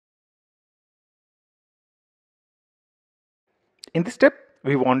In this step,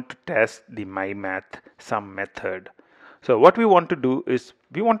 we want to test the myMathSum method. So what we want to do is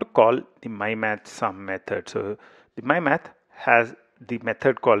we want to call the myMathSum method. So the myMath has the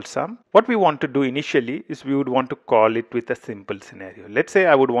method called sum. What we want to do initially is we would want to call it with a simple scenario. Let's say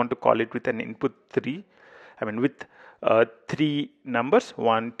I would want to call it with an input 3, with 3 numbers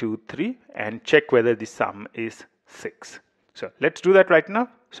 1, 2, 3, and check whether the sum is 6. So let's do that right now.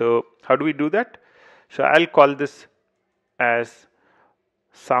 So how do we do that? So I'll call this as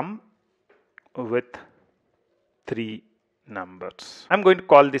sum with 3 numbers. I'm going to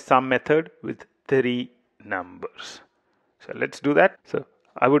call the sum method with 3 numbers. So let's do that. So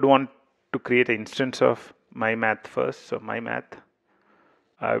I would want to create an instance of myMath first. So myMath,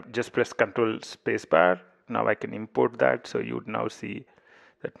 just press Control spacebar. Now I can import that. So you would now see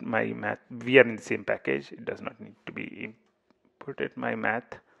that myMath, we are in the same package. It does not need to be imported.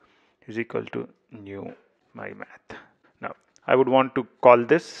 myMath is equal to new myMath. Now I would want to call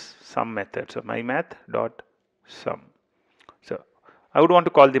this sum method. So myMath.sum. So I would want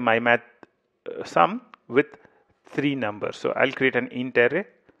to call the myMath sum with 3 numbers. So I'll create an int array.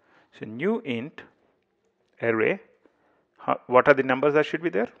 So new int array. What are the numbers that should be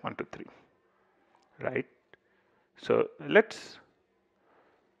there? 1, 2, 3. Right. So let's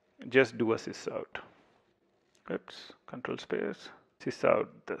just do a sysout. Oops, control space, sysout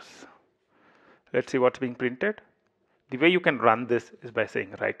this. Let's see what's being printed. The way you can run this is by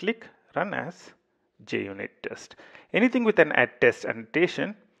saying right click, run as JUnit test. Anything with an @test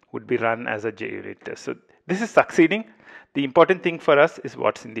annotation would be run as a JUnit test. So this is succeeding. The important thing for us is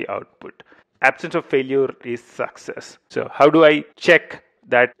what's in the output. Absence of failure is success. So how do I check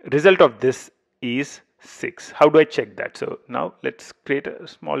that result of this is 6? How do I check that? So now let's create a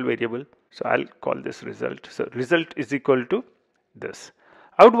small variable. So I'll call this result. So result is equal to this.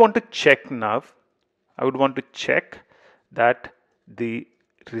 I would want to check now. I would want to check that the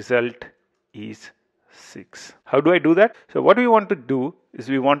result is 6. How do I do that? So what we want to do is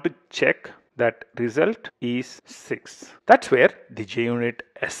we want to check that result is 6. That's where the JUnit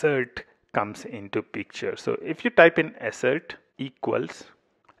assert comes into picture. So if you type in assert equals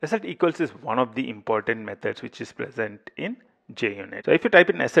is one of the important methods which is present in JUnit. So if you type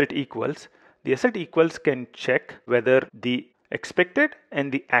in assert equals, the assert equals can check whether the expected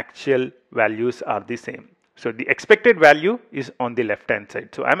and the actual values are the same. So the expected value is on the left hand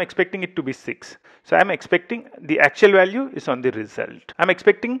side. So I'm expecting it to be 6. So I'm expecting the actual value is on the result. I'm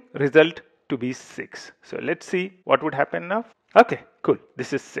expecting result to be 6. So let's see what would happen now. Okay, cool.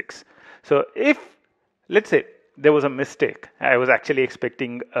 This is 6. So if, let's say, there was a mistake, I was actually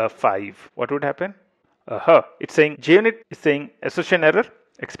expecting a 5, what would happen? It's saying JUnit is saying assertion error,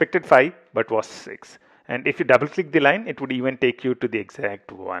 expected 5 but was 6. And if you double click the line, it would even take you to the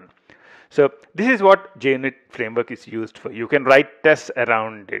exact one. So this is what JUnit framework is used for. You can write tests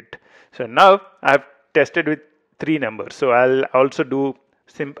around it. So now I've tested with 3 numbers. So I'll also do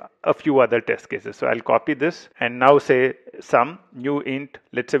a few other test cases. So I'll copy this and now say sum new int,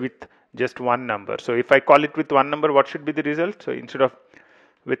 let's say with just 1 number. So if I call it with 1 number, what should be the result? So instead of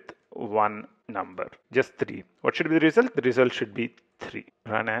with 1 number, just 3. What should be the result? The result should be 3.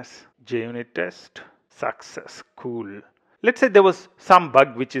 Run as JUnit test. Success. Cool. Let's say there was some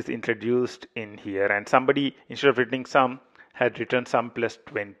bug which is introduced in here and somebody, instead of writing sum, had written sum plus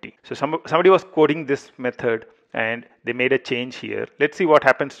 20. So somebody was coding this method and they made a change here. Let's see what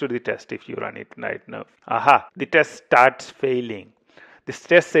happens to the test if you run it right now. Aha, the test starts failing. This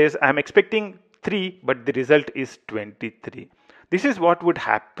test says I'm expecting 3 but the result is 23. This is what would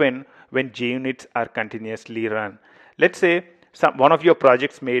happen when JUnits are continuously run. Let's say one of your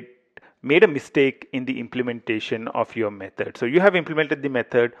projects made a mistake in the implementation of your method. So you have implemented the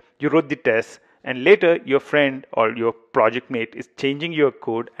method, you wrote the test, and later your friend or your project mate is changing your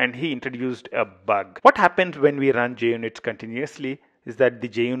code and he introduced a bug. What happens when we run JUnits continuously is that the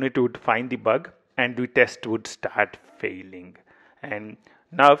JUnit would find the bug and the test would start failing. And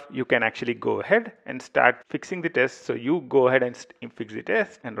now you can actually go ahead and start fixing the test. So you go ahead and fix the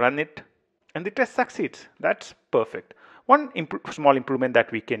test and run it and the test succeeds. That's perfect. One small improvement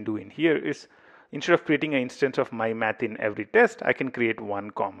that we can do in here is instead of creating an instance of myMath in every test, I can create one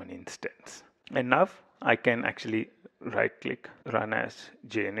common instance. And now I can actually right click, run as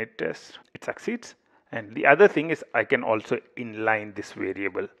JUnit test. It succeeds. And the other thing is I can also inline this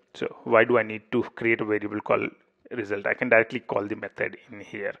variable. So why do I need to create a variable called result? I can directly call the method in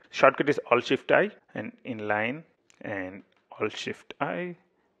here. Shortcut is Alt-Shift-I and inline and Alt-Shift-I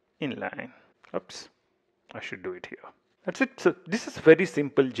inline. Oops, I should do it here. That's it. So this is very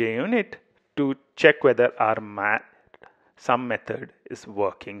simple JUnit to check whether our sum method is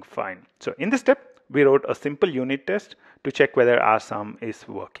working fine. So in this step, we wrote a simple unit test to check whether our sum is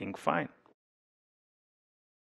working fine.